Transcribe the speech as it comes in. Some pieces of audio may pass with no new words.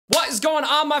What is going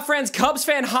on, my friends? Cubs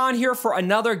fan Han here for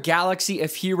another Galaxy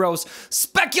of Heroes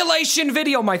speculation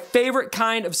video, my favorite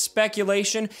kind of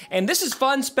speculation. And this is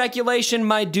fun speculation,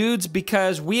 my dudes,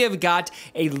 because we have got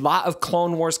a lot of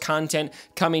Clone Wars content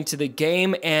coming to the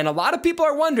game, and a lot of people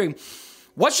are wondering,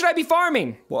 what should I be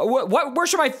farming? Where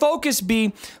should my focus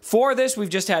be for this? We've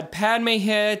just had Padme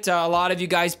hit. A lot of you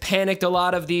guys panicked a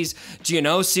lot of these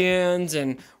Geonosians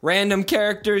and random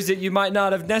characters that you might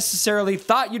not have necessarily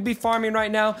thought you'd be farming right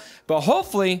now. But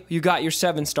hopefully you got your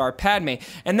 7-star Padme.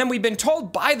 And then we've been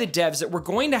told by the devs that we're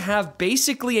going to have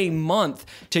basically a month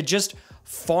to just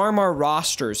farm our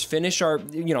rosters, finish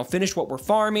what we're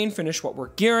farming, finish what we're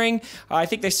gearing. I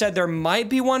think they said there might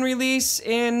be one release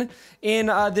in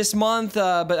this month,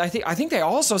 but I think they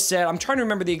also said, I'm trying to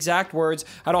remember the exact words,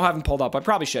 I don't have them pulled up, I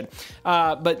probably should,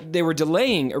 but they were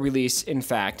delaying a release, in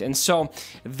fact. And so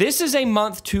this is a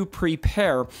month to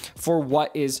prepare for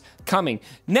what is coming.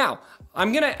 Now,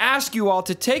 I'm going to ask you all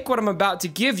to take what I'm about to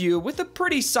give you with a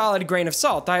pretty solid grain of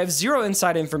salt. I have zero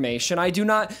inside information. I do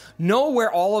not know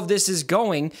where all of this is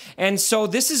going, and so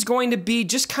this is going to be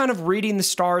just kind of reading the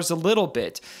stars a little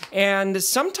bit. And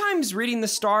sometimes reading the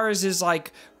stars is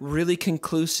like really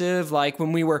conclusive, like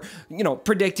when we were,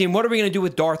 predicting what are we going to do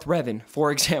with Darth Revan,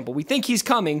 for example. We think he's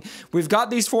coming. We've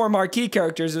got these 4 marquee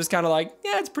characters. It was kind of like,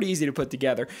 yeah, it's pretty easy to put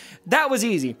together. That was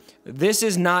easy. This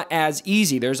is not as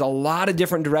easy. There's a lot of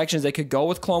different directions they could go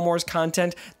with Clone Wars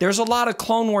content. There's a lot of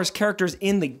Clone Wars characters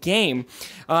in the game.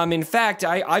 In fact,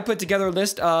 I put together a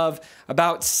list of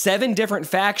about 7 different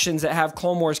factions that have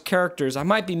Clone Wars characters. I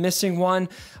might be missing one.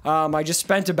 I just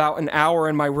spent about an hour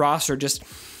in my roster just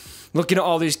looking at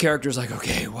all these characters like,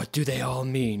 okay, what do they all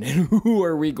mean? And who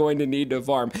are we going to need to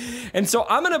farm? And so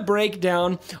I'm going to break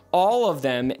down all of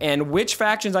them and which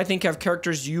factions I think have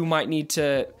characters you might need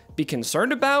to be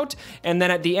concerned about. And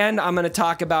then at the end, I'm going to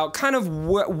talk about kind of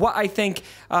what I think,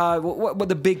 what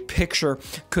the big picture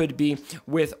could be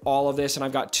with all of this. And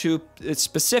I've got 2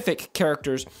 specific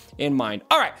characters in mind.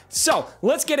 All right, so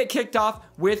let's get it kicked off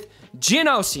with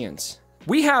Geonosians.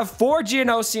 We have 4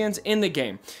 Geonosians in the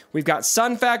game. We've got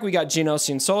Sunfac, we got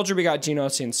Geonosian Soldier, we got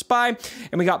Geonosian Spy,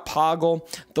 and we got Poggle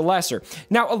the Lesser.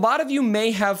 Now, a lot of you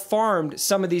may have farmed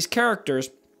some of these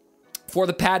characters for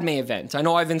the Padme event. I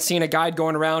know I've been seeing a guide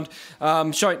going around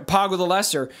showing Poggle the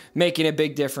Lesser making a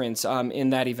big difference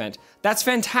in that event. That's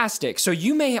fantastic. So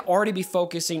you may already be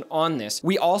focusing on this.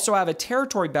 We also have a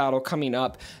territory battle coming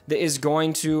up that is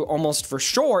going to almost for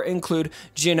sure include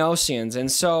Geonosians. And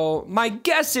so my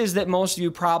guess is that most of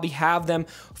you probably have them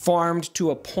farmed to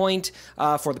a point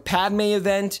for the Padme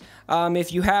event.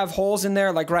 If you have holes in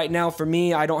there, like right now for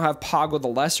me, I don't have Poggle the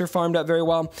Lesser farmed up very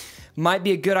well. Might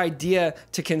be a good idea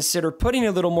to consider putting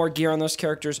a little more gear on those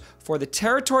characters for the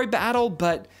territory battle,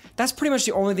 but that's pretty much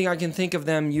the only thing I can think of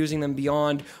them using them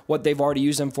beyond what they've already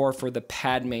used them for the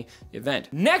Padme event.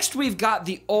 Next, we've got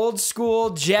the old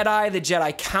school Jedi, the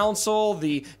Jedi Council,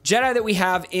 the Jedi that we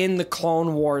have in the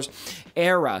Clone Wars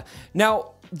era.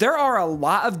 Now, there are a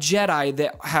lot of Jedi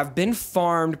that have been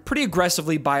farmed pretty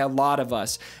aggressively by a lot of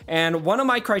us. And one of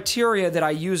my criteria that I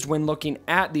used when looking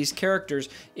at these characters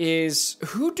is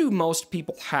who do most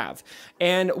people have?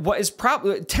 And what is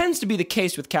probably tends to be the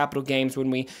case with Capital Games when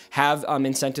we have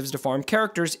incentives to farm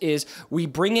characters is we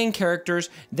bring in characters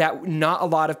that not a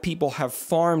lot of people have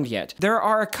farmed yet. There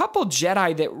are a couple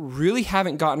Jedi that really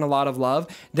haven't gotten a lot of love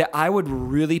that I would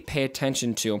really pay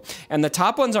attention to. And the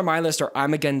top ones on my list are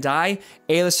Amagandai,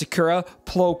 Aayla Secura,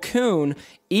 Plo Koon,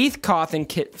 Eth Koth, and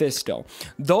Kit Fisto.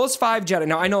 Those 5 Jedi,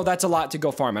 now I know that's a lot to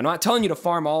go farm. I'm not telling you to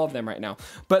farm all of them right now,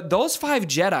 but those 5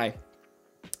 Jedi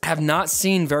have not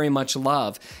seen very much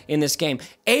love in this game.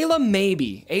 Aayla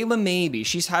maybe.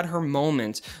 She's had her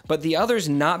moments, but the others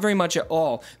not very much at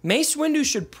all. Mace Windu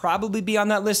should probably be on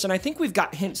that list, and I think we've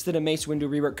got hints that a Mace Windu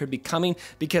rework could be coming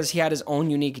because he had his own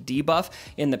unique debuff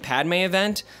in the Padme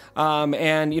event.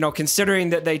 And, considering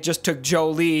that they just took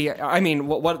Jolee, I mean,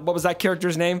 what was that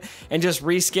character's name? And just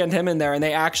reskinned him in there, and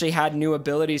they actually had new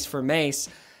abilities for Mace.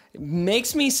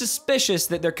 Makes me suspicious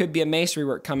that there could be a Mace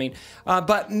rework coming.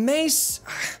 But Mace,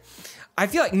 I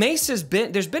feel like Mace there's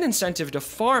been incentive to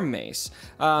farm Mace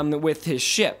with his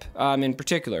ship in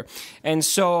particular. And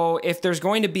so if there's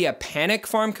going to be a panic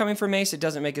farm coming for Mace, it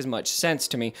doesn't make as much sense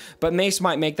to me. But Mace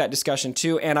might make that discussion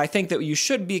too. And I think that you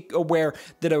should be aware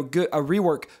that a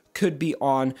rework could be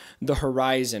on the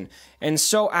horizon. And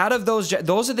so out of those are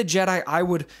the Jedi I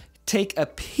would take a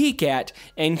peek at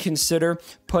and consider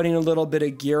putting a little bit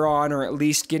of gear on, or at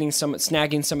least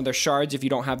snagging some of their shards if you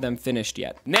don't have them finished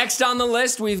yet. Next on the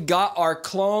list, we've got our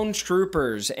clone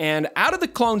troopers. And out of the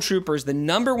clone troopers, the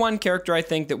number one character I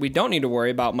think that we don't need to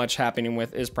worry about much happening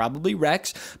with is probably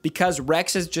Rex, because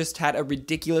Rex has just had a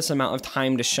ridiculous amount of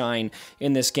time to shine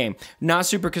in this game. Not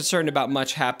super concerned about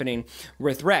much happening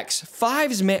with Rex.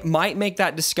 Fives might make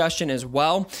that discussion as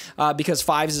well, because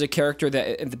Fives is a character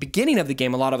that at the beginning of the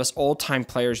game, a lot of us old-time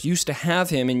players used to have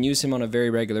him and use him on a very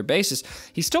regular basis.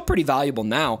 He's still pretty valuable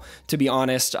now, to be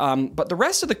honest, but the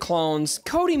rest of the clones,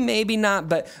 Cody maybe not,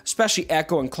 but especially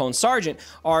Echo and Clone Sergeant,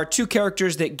 are two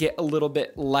characters that get a little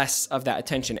bit less of that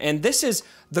attention. And this is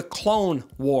the Clone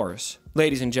Wars,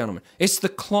 ladies and gentlemen. It's the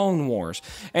Clone Wars.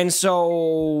 And so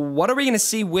what are we going to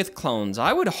see with clones?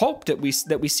 I would hope that we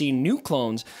see new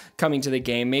clones coming to the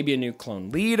game, maybe a new clone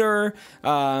leader,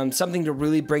 something to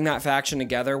really bring that faction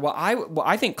together. What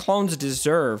I think clones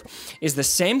deserve is the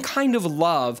same kind of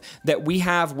love that we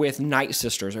have with Night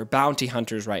Sisters or Bounty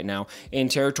Hunters right now in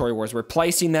Territory Wars.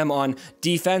 Replacing them on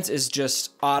defense is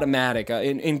just automatic,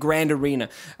 in Grand Arena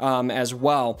as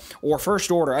well, or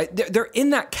First Order. They're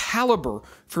in that caliber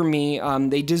for me.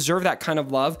 They deserve that kind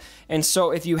of love. And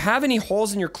so if you have any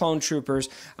holes in your clone troopers,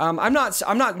 I'm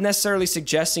not necessarily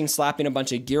suggesting slapping a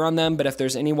bunch of gear on them, but if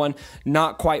there's anyone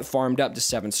not quite farmed up to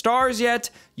 7 stars yet,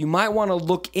 you might want to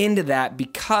look into that,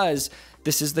 because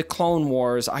this is the Clone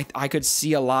Wars. I could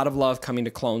see a lot of love coming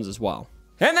to clones as well.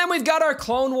 And then we've got our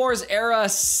Clone Wars era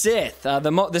Sith.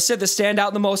 The Sith that stand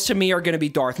out the most to me are going to be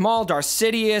Darth Maul, Darth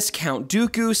Sidious, Count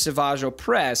Dooku, Savage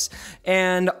Opress,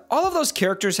 and all of those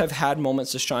characters have had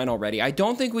moments to shine already. I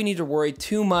don't think we need to worry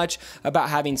too much about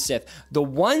having Sith. The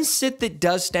one Sith that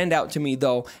does stand out to me,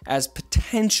 though, as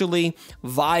potentially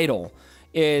vital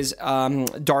is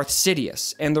Darth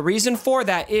Sidious. And the reason for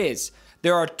that is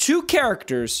there are two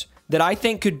characters that I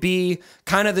think could be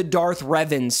kind of the Darth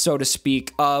Revans, so to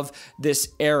speak, of this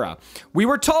era. We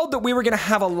were told that we were going to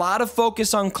have a lot of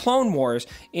focus on Clone Wars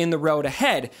in the road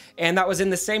ahead, and that was in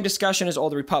the same discussion as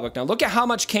Old Republic. Now look at how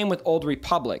much came with Old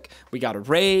Republic. We got a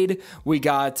raid, we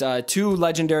got 2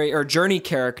 legendary or journey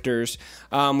characters,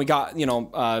 we got, you know,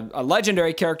 a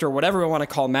legendary character, whatever we want to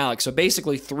call Malik, so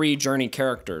basically 3 journey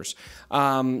characters.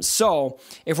 So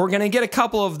if we're going to get a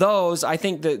couple of those, I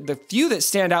think the few that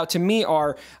stand out to me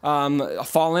are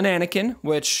Fallen Anakin,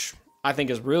 which I think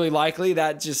is really likely.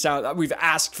 That just sounds, we've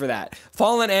asked for that.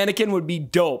 Fallen Anakin would be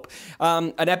dope.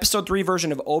 An episode 3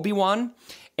 version of Obi-Wan,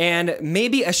 and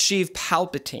maybe a Sheev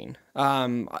Palpatine.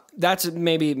 That's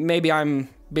maybe I'm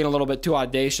being a little bit too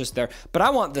audacious there, but I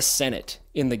want the Senate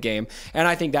in the game, and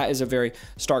I think that is a very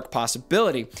stark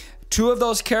possibility. 2 of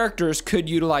those characters could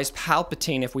utilize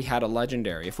Palpatine if we had a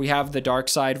legendary. If we have the dark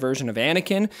side version of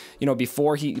Anakin, you know,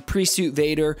 before he pre-suit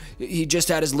Vader, he just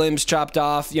had his limbs chopped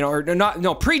off, you know, or not,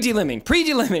 no, pre-delimbing,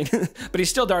 but he's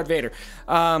still Darth Vader.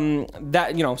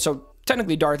 That, you know, so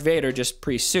technically Darth Vader, just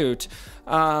pre-suit.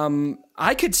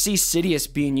 I could see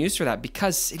Sidious being used for that,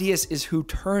 because Sidious is who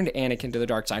turned Anakin to the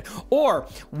dark side. Or,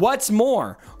 what's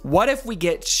more, what if we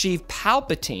get Sheev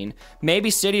Palpatine?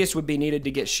 Maybe Sidious would be needed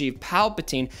to get Sheev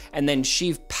Palpatine, and then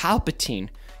Sheev Palpatine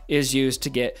is used to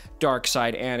get dark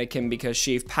side Anakin, because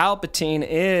Sheev Palpatine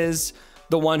is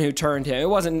the one who turned him. It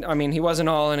wasn't, I mean, he wasn't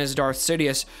all in his Darth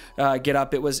Sidious get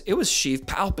up. It was Sheev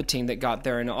Palpatine that got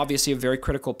there, and obviously a very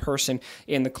critical person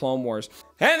in the Clone Wars.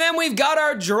 And then we've got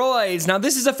our droids. Now,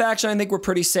 this is a faction I think we're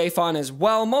pretty safe on as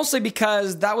well, mostly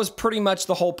because that was pretty much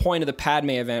the whole point of the Padme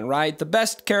event, right? The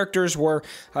best characters were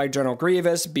General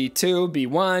Grievous, B2,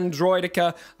 B1,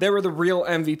 Droideka. They were the real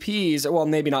MVPs. Well,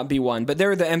 maybe not B1, but they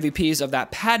were the MVPs of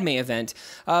that Padme event.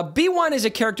 B1 is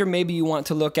a character maybe you want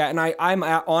to look at, and I'm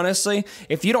honestly,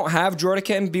 if you don't have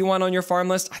Droideka and B1 on your farm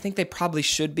list, I think they probably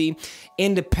should be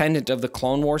independent of the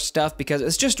Clone Wars stuff, because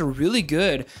it's just a really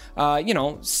good, you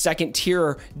know, second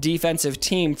tier defensive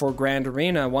team for Grand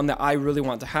Arena, one that I really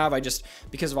want to have.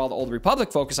 Because of all the Old Republic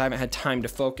focus, I haven't had time to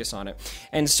focus on it.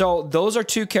 And so those are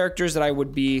 2 characters that I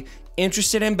would be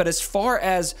interested in, but as far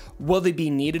as will they be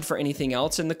needed for anything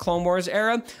else in the Clone Wars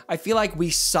era, I feel like we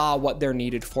saw what they're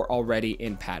needed for already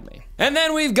in Padme. And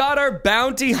then we've got our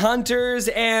bounty hunters,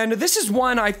 and this is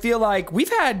one I feel like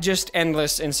we've had just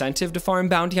endless incentive to farm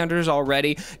bounty hunters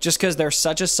already, just because they're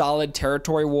such a solid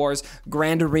Territory Wars,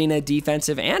 Grand Arena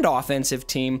defensive and offensive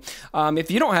team. If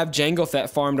you don't have Jango Fett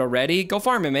farmed already, go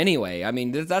farm him anyway. I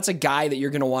mean, that's a guy that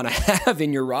you're going to want to have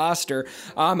in your roster,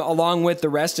 along with the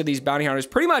rest of these bounty hunters.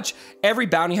 Pretty much every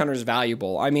bounty hunter is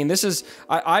valuable. I mean, this is,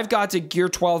 I've got to gear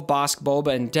 12 Bosk,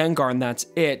 Boba, and Dengar, and that's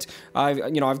it.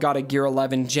 I've got a gear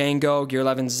 11 Django, gear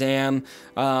 11 Zam,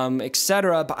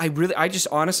 etc. But I just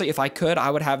honestly, if I could,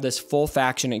 I would have this full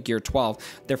faction at gear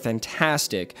 12. They're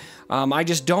fantastic. I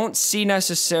just don't see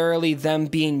necessarily them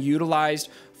being utilized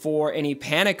for any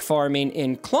panic farming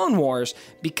in Clone Wars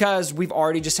because we've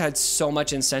already just had so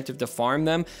much incentive to farm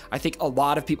them. I think a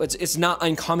lot of people, it's not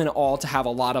uncommon at all to have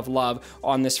a lot of love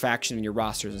on this faction in your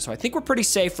rosters. And so I think we're pretty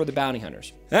safe for the bounty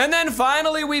hunters. And then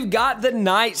finally, we've got the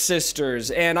Night Sisters.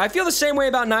 And I feel the same way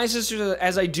about Night Sisters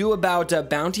as I do about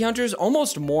bounty hunters,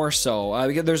 almost more so.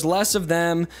 Because there's less of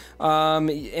them.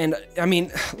 And I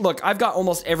mean, look, I've got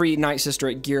almost every Night Sister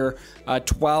at gear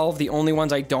 12. The only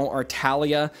ones I don't are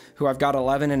Talia, who I've got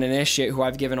 11, and Initiate, who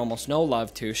I've given almost no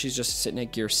love to. She's just sitting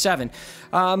at gear 7.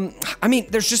 I mean,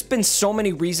 there's just been so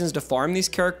many reasons to farm these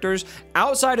characters.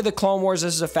 Outside of the Clone Wars,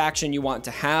 this is a faction you want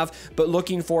to have, but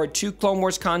looking forward to Clone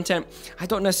Wars content, I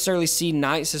don't necessarily see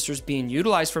Night Sisters being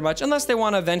utilized for much unless they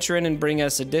want to venture in and bring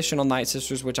us additional Night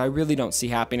Sisters, which I really don't see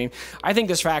happening. I think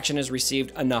this faction has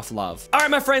received enough love. All right,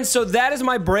 my friends, so that is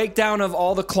my breakdown of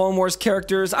all the Clone Wars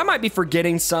characters. I might be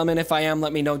forgetting some, and if I am,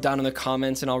 let me know down in the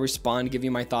comments, and I'll respond, give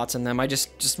you my thoughts on them. I just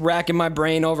racking my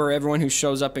brain over everyone who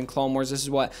shows up in Clone Wars. This is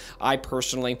what I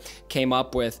personally came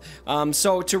up with.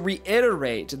 So to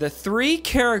reiterate, the 3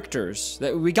 characters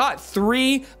that we got,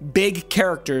 3 big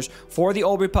characters for the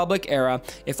Old Republic era.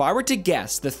 If I were to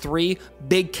guess the 3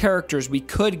 big characters we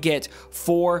could get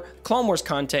for Clone Wars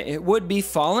content, it would be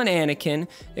Fallen Anakin,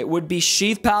 it would be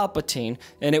Sheev Palpatine,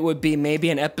 and it would be maybe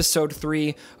in Episode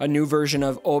 3, a new version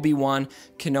of Obi-Wan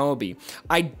Kenobi.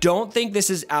 I don't think this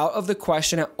is out of the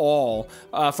question at all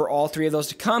for all 3 of those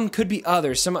to come. Could be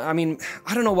others. I mean,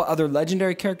 I don't know what other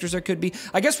legendary characters there could be.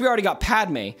 I guess we already got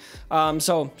Padme,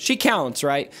 so she counts,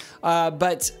 right?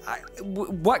 But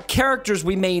what characters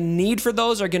we may need for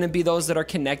those are going to be those that are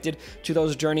connected to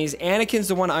those journeys. Anakin's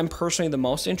the one I'm personally the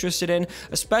most interested in,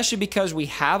 especially because we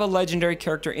have a legendary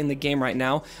character in the game right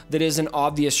now that is an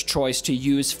obvious choice to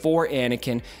use for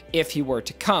Anakin if he were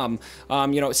to come.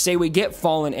 Say we get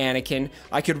Fallen Anakin,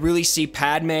 I could really see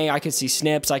Padme, I could see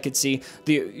Snips, I could see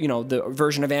the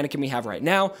version of Anakin we have right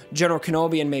now, General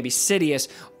Kenobi, and maybe Sidious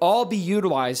all be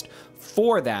utilized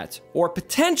for that. Or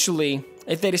potentially,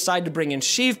 if they decide to bring in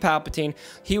Sheev Palpatine,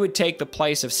 he would take the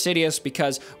place of Sidious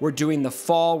because we're doing the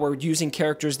fall. We're using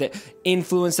characters that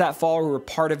influence that fall. We were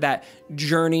part of that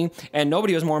journey, and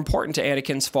nobody was more important to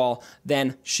Anakin's fall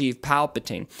than Sheev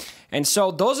Palpatine. And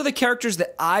so those are the characters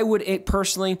that I would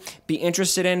personally be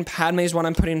interested in. Padme is one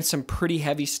I'm putting some pretty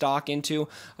heavy stock into,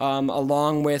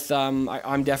 along with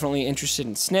I'm definitely interested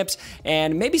in Snips,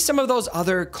 and maybe some of those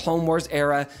other Clone Wars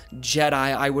era Jedi.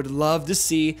 I would love to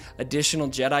see additional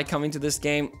Jedi coming to this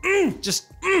game.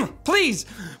 Please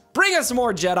bring us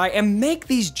more Jedi and make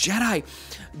these Jedi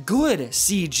good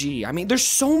CG. I mean, there's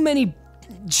so many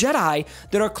Jedi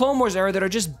that are Clone Wars era that are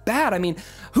just bad. I mean,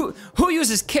 who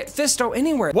uses Kit Fisto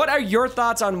anywhere? What are your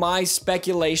thoughts on my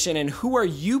speculation, and who are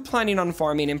you planning on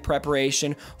farming in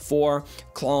preparation for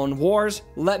Clone Wars?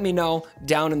 Let me know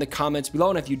down in the comments below.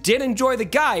 And if you did enjoy the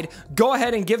guide, go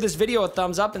ahead and give this video a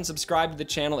thumbs up and subscribe to the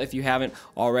channel if you haven't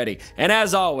already. And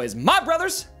as always, my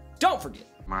brothers, don't forget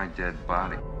my dead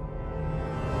body.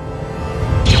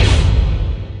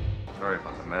 Sorry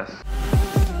about the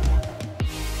mess.